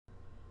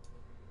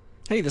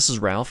Hey, this is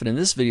Ralph, and in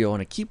this video I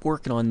want to keep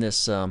working on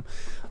this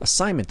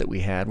assignment that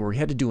we had where we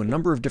had to do a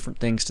number of different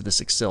things to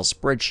this Excel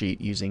spreadsheet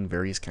using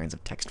various kinds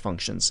of text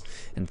functions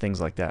and things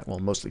like that. Well,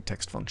 mostly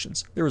text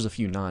functions. There was a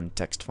few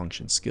non-text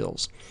function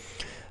skills.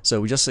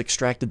 So we just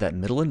extracted that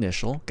middle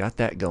initial, got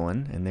that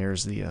going, and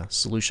there's the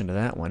solution to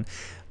that one.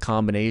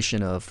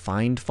 Combination of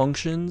find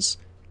functions,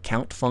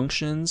 count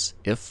functions,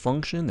 if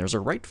function. There's a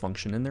write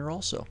function in there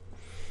also.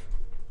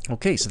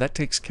 Okay, so that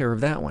takes care of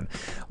that one.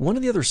 One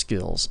of the other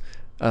skills,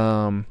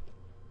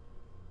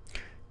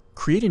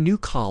 create a new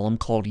column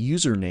called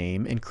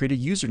username and create a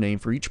username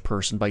for each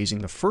person by using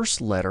the first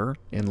letter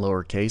in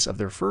lowercase of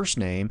their first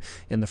name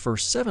and the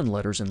first 7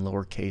 letters in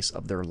lowercase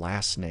of their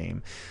last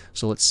name.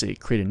 So let's see,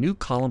 create a new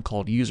column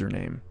called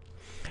username.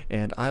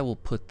 And I will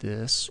put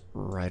this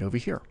right over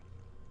here.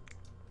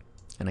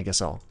 And I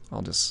guess I'll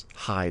just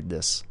hide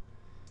this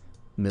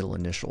middle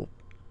initial.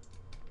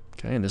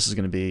 Okay, and this is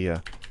going to be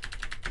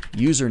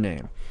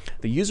username.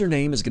 The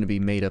username is going to be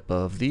made up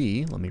of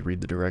let me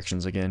read the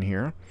directions again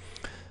here,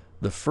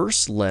 the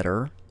first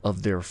letter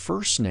of their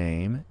first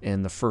name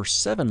and the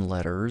first 7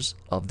 letters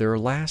of their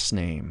last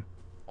name,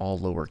 all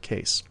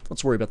lowercase.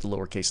 Let's worry about the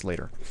lowercase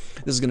later.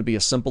 This is going to be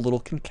a simple little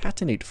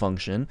concatenate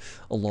function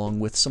along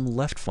with some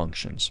left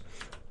functions.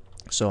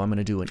 So I'm going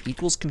to do an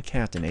equals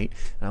concatenate,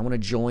 and I want to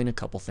join a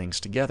couple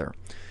things together.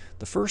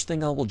 The first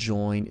thing I will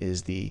join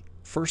is the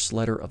first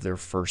letter of their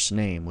first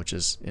name, which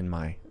is in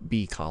my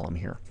B column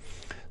here.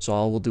 So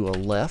I will do a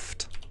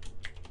left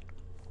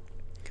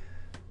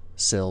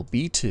cell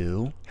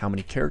B2. How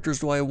many characters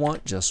do I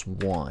want? Just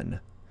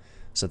 1.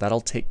 So that'll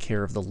take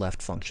care of the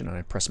left function. And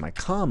I press my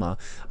comma.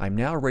 I'm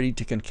now ready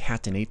to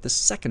concatenate the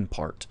second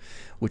part,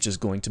 which is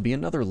going to be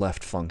another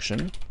left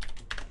function.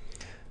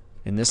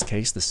 In this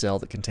case, the cell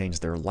that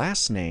contains their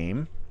last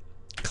name,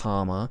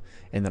 comma,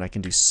 and then I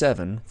can do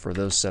 7 for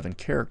those 7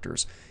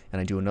 characters. And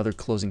I do another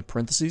closing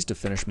parentheses to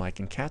finish my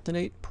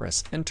concatenate,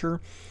 press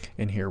enter,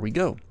 and here we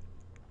go.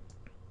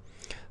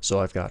 So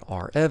I've got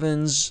R.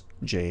 Evans,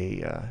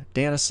 J.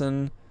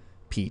 Dannison,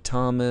 P.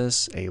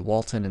 Thomas, A.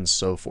 Walton, and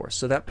so forth.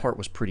 So that part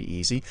was pretty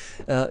easy.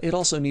 It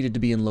also needed to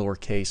be in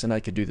lowercase, and I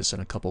could do this in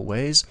a couple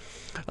ways.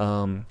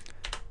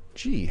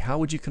 Gee, how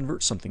would you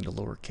convert something to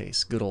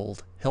lowercase? Good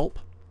old help.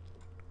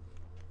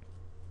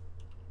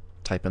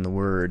 Type in the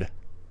word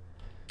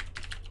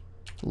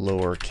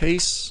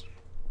lowercase.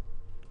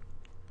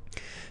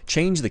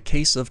 Change the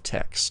case of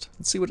text.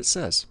 Let's see what it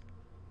says.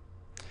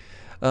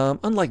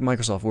 Unlike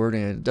Microsoft Word,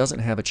 it doesn't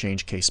have a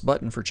change case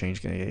button for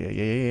change.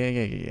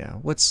 Yeah.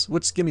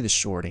 Give me the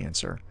short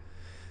answer.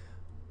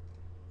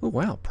 Oh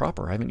wow,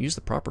 proper. I haven't used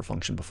the proper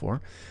function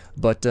before.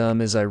 But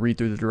as I read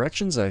through the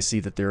directions, I see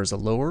that there is a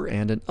lower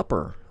and an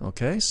upper.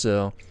 Okay,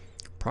 so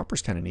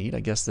proper's kind of neat. I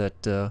guess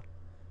that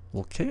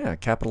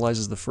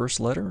capitalizes the first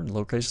letter and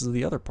lowercases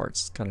the other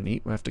parts. It's kind of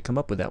neat. We'll have to come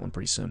up with that one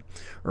pretty soon,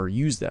 or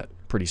use that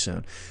pretty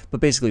soon. But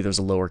basically, there's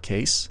a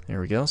lowercase.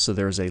 There we go. So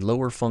there's a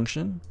lower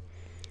function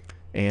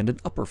and an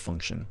upper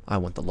function. I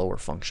want the lower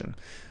function.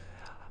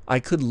 I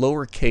could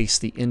lowercase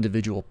the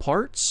individual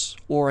parts,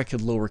 or I could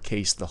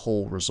lowercase the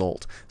whole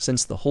result.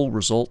 Since the whole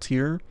result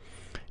here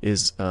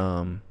is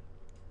going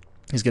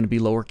to be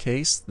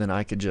lowercase, then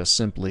I could just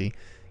simply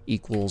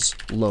equals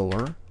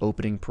lower,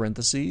 opening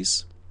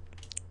parentheses,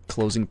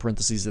 closing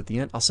parentheses at the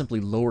end. I'll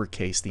simply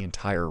lowercase the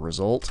entire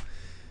result.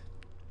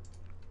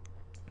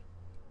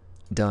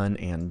 Done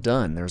and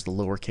done. There's the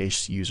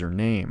lowercase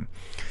username.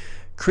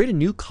 Create a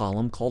new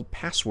column called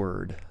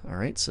password. All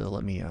right, so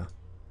let me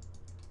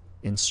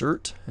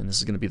insert, and this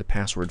is going to be the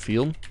password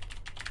field.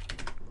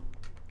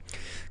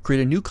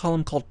 Create a new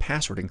column called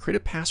password, and create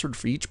a password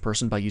for each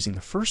person by using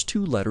the first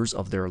 2 letters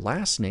of their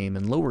last name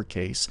in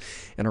lowercase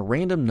and a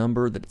random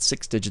number that's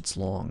 6 digits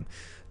long.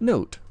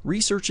 Note,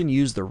 research and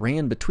use the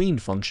randbetween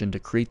function to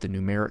create the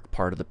numeric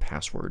part of the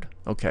password.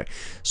 Okay,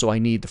 so I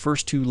need the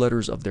first 2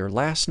 letters of their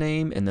last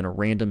name and then a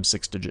random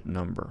 6-digit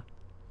number.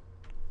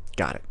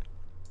 Got it.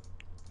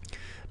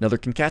 Another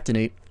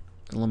concatenate.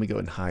 Let me go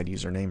ahead and hide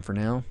username for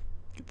now.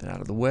 Get that out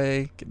of the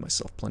way. Give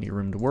myself plenty of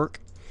room to work.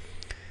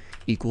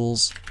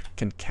 Equals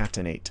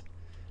concatenate.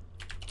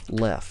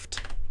 Left.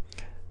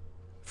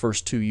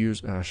 First 2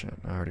 years. Oh shit,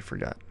 I already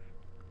forgot.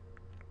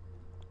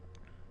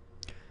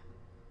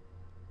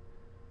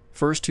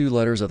 First 2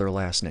 letters of their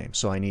last name.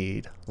 So I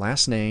need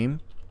last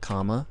name,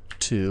 comma,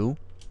 2.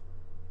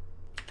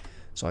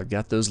 So I've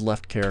got those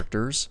left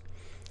characters.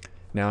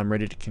 Now I'm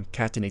ready to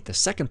concatenate the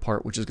second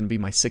part, which is going to be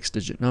my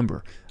 6-digit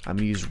number. I'm going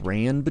to use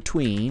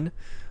randbetween.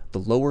 The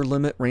lower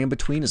limit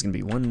randbetween is going to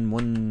be 1,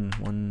 1,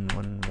 1,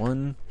 1,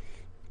 1.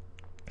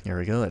 There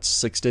we go. That's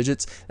 6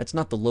 digits. That's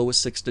not the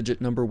lowest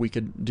 6-digit number we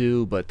could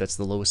do, but that's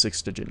the lowest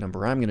 6-digit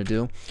number I'm going to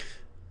do.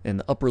 And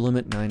the upper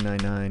limit,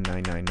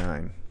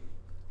 999999.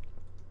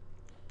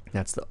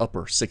 That's the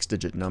upper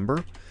 6-digit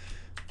number.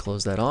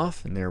 Close that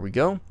off, and there we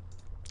go.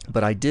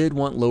 But I did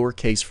want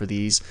lowercase for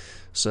these,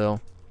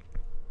 so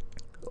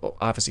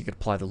obviously you could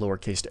apply the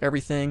lowercase to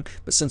everything,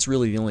 but since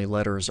really the only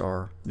letters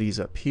are these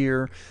up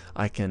here,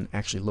 I can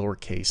actually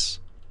lowercase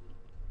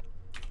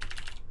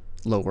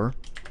lower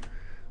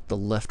the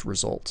left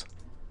result.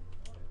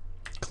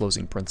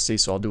 closing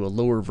parentheses. So I'll do a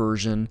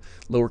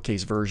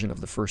lowercase version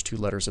of the first two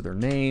letters of their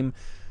name.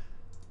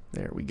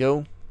 There we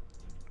go.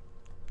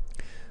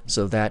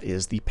 So that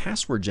is the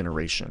password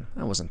generation.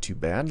 That wasn't too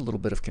bad. A little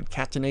bit of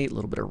concatenate, a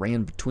little bit of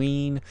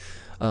randbetween.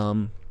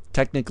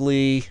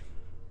 Technically,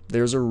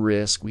 there's a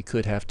risk we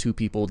could have two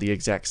people with the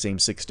exact same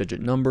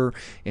 6-digit number,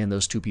 and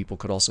those two people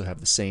could also have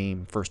the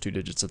same first 2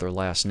 digits of their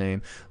last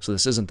name. So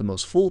this isn't the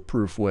most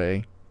foolproof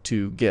way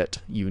to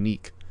get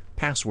unique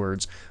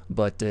passwords,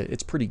 but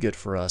it's pretty good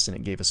for us, and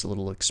it gave us a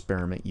little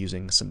experiment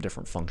using some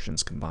different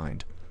functions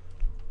combined.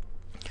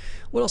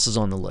 What else is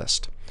on the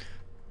list?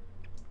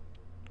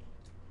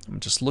 I'm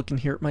just looking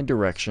here at my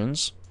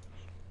directions.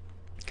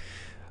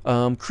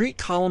 Create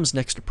columns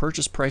next to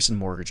purchase price and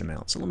mortgage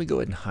amount. So let me go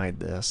ahead and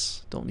hide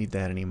this. Don't need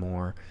that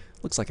anymore.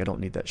 Looks like I don't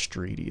need that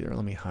street either.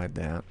 Let me hide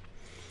that.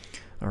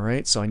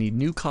 Alright, so I need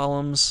new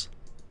columns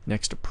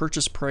next to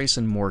purchase price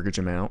and mortgage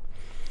amount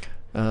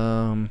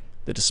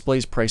that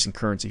displays price and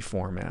currency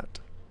format.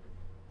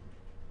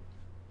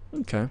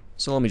 Okay,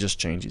 so let me just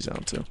change these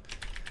out to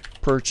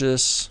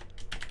purchase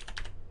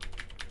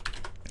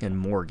and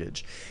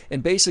mortgage.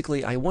 And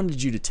basically I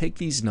wanted you to take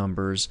these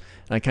numbers,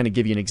 and I kind of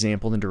give you an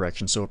example in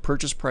direction. So a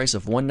purchase price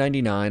of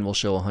 $199 will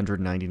show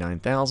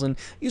 $199,000.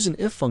 Use an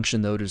if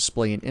function though to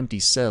display an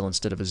empty cell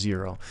instead of a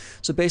 0.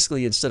 So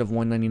basically instead of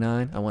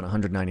 $199 I want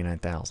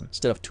 $199,000.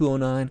 Instead of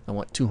 $209 I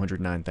want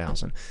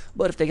 $209,000.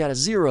 But if they got a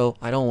 0,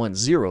 I don't want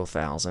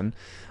 0,000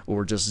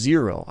 or just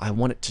 0. I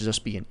want it to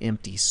just be an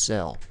empty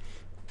cell.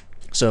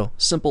 So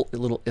simple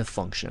little if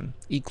function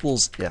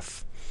equals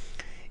if.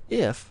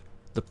 If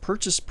the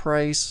purchase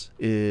price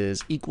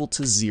is equal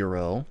to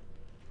 0,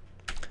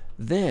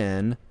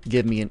 then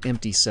give me an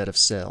empty set of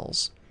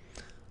cells.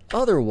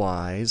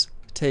 Otherwise,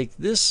 take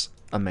this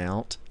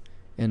amount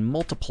and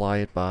multiply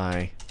it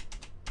by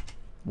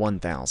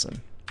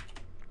 1,000.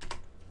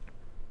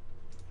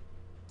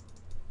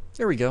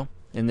 There we go.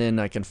 And then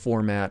I can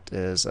format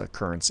as a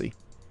currency.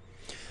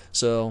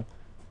 So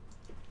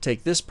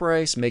take this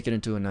price, make it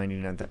into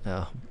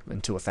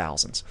a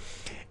thousands.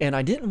 And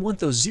I didn't want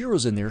those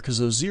zeros in there because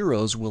those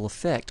zeros will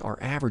affect our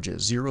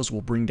averages. Zeros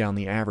will bring down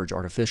the average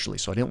artificially,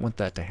 so I didn't want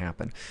that to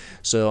happen.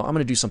 So I'm going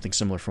to do something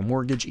similar for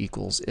mortgage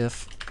equals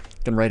if.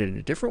 I can write it in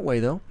a different way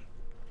though.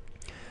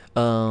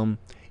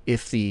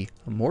 If the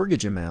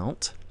mortgage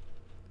amount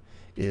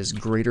is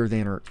greater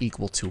than or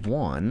equal to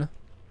 1,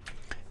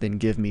 then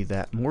give me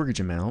that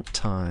mortgage amount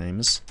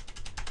times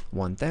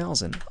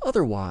 1,000.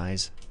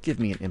 Otherwise, give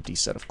me an empty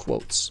set of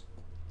quotes.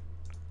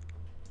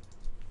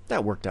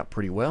 That worked out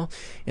pretty well.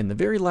 And the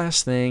very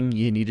last thing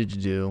you needed to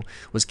do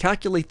was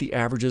calculate the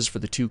averages for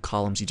the two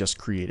columns you just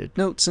created.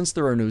 Note, since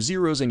there are no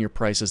zeros in your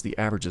prices, the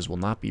averages will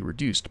not be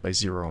reduced by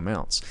 0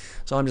 amounts.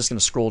 So I'm just going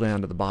to scroll down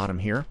to the bottom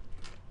here.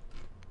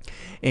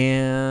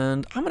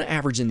 And I'm going to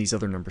average in these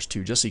other numbers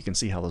too, just so you can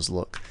see how those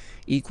look.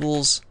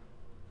 Equals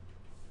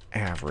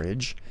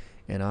average.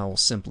 And I will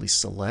simply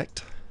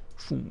select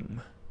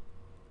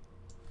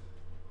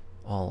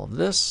all of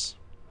this.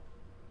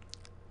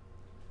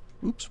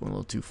 Oops, went a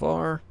little too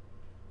far.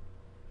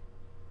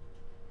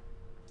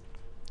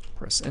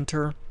 Press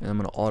enter, and I'm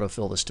going to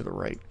autofill this to the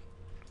right.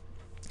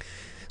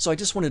 So I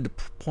just wanted to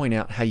point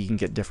out how you can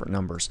get different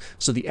numbers.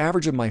 So the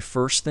average of my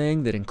first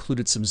thing that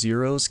included some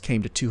zeros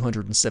came to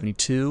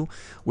 272,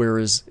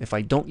 whereas if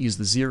I don't use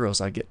the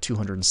zeros, I get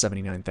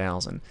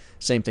 279,000.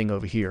 Same thing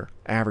over here.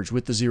 Average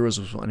with the zeros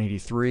was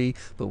 183,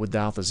 but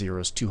without the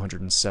zeros,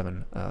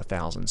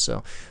 207,000.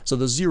 So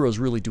those zeros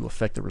really do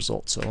affect the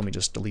result. So let me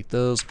just delete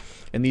those.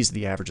 And these are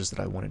the averages that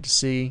I wanted to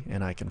see,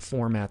 and I can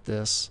format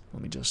this.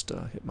 Let me just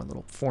hit my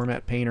little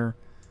format painter.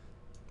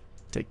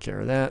 Take care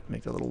of that,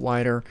 make it a little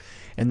wider,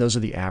 and those are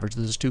the average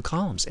of those two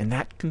columns. And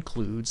that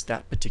concludes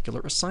that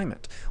particular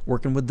assignment.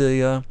 Working with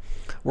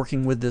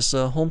this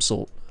home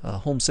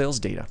sales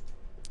data.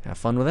 Have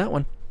fun with that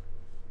one.